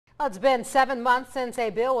Well, it's been 7 months since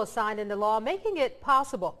a bill was signed into law making it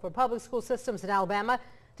possible for public school systems in Alabama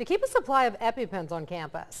to keep a supply of EpiPens on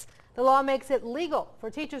campus. The law makes it legal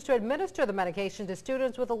for teachers to administer the medication to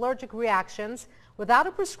students with allergic reactions without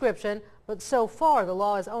a prescription, but so far the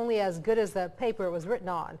law is only as good as the paper it was written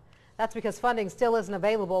on. That's because funding still isn't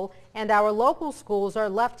available and our local schools are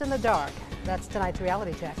left in the dark. That's tonight's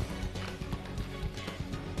reality check.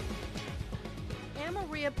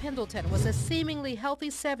 Ammaria Pendleton was a seemingly healthy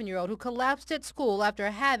 7-year-old who collapsed at school after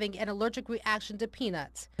having an allergic reaction to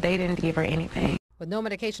peanuts. They didn't give her anything. With no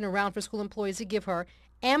medication around for school employees to give her,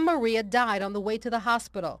 Ammaria died on the way to the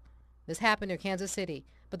hospital. This happened near Kansas City,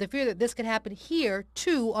 but the fear that this could happen here,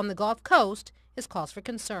 too, on the Gulf Coast is cause for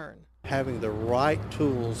concern. Having the right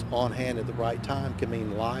tools on hand at the right time can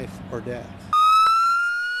mean life or death.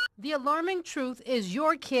 The alarming truth is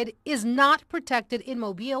your kid is not protected in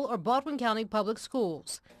Mobile or Baldwin County Public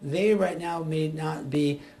Schools. They right now may not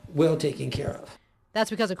be well taken care of.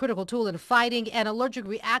 That's because a critical tool in fighting an allergic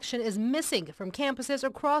reaction is missing from campuses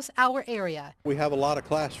across our area. We have a lot of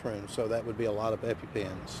classrooms, so that would be a lot of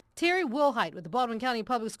EpiPens. Terry Wilhite with the Baldwin County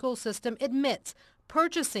Public School System admits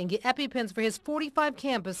purchasing the EpiPens for his 45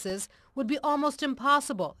 campuses would be almost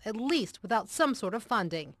impossible, at least without some sort of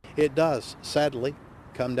funding. It does, sadly,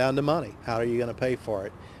 come down to money. How are you going to pay for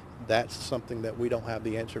it? That's something that we don't have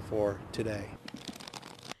the answer for today.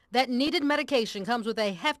 That needed medication comes with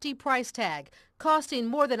a hefty price tag, costing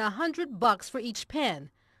more than $100 for each pen.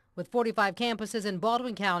 With 45 campuses in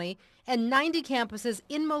Baldwin County and 90 campuses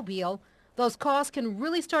in Mobile, those costs can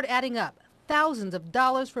really start adding up. Thousands of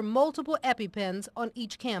dollars for multiple EpiPens on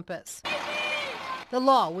each campus. The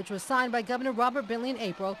law, which was signed by Governor Robert Bentley in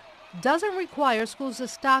April, doesn't require schools to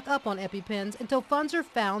stock up on EpiPens until funds are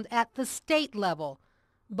found at the state level.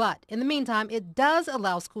 But in the meantime, it does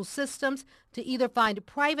allow school systems to either find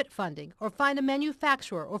private funding or find a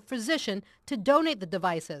manufacturer or physician to donate the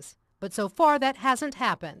devices. But so far, that hasn't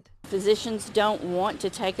happened. Physicians don't want to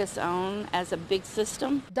take us on as a big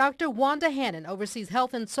system. Dr. Wanda Hannon oversees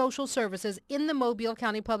health and social services in the Mobile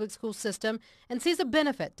County Public School System and sees a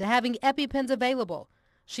benefit to having EpiPens available.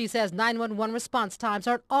 She says 911 response times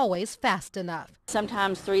aren't always fast enough.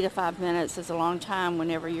 Sometimes 3 to 5 minutes is a long time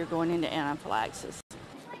whenever you're going into anaphylaxis.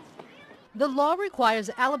 The law requires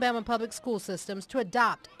Alabama public school systems to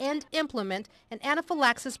adopt and implement an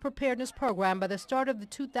anaphylaxis preparedness program by the start of the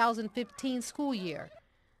 2015 school year.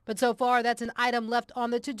 But so far, that's an item left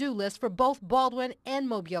on the to-do list for both Baldwin and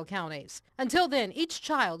Mobile counties. Until then, each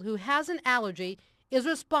child who has an allergy is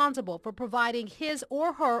responsible for providing his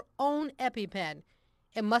or her own EpiPen.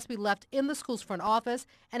 It must be left in the school's front office,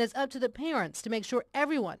 and it's up to the parents to make sure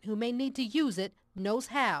everyone who may need to use it knows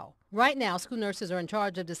how. Right now, school nurses are in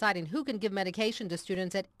charge of deciding who can give medication to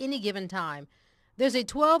students at any given time. There's a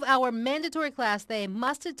 12-hour mandatory class they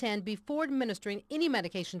must attend before administering any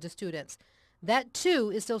medication to students. That,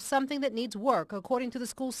 too, is still something that needs work, according to the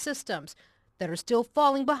school systems, that are still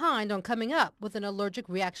falling behind on coming up with an allergic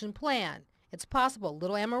reaction plan. It's possible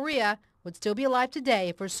little Ammaria would still be alive today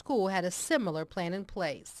if her school had a similar plan in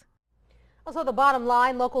place. Also, the bottom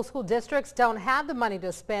line, local school districts don't have the money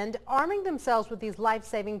to spend arming themselves with these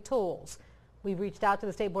life-saving tools. We've reached out to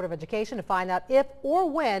the State Board of Education to find out if or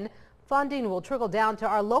when funding will trickle down to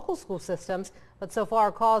our local school systems, but so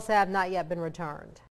far calls have not yet been returned.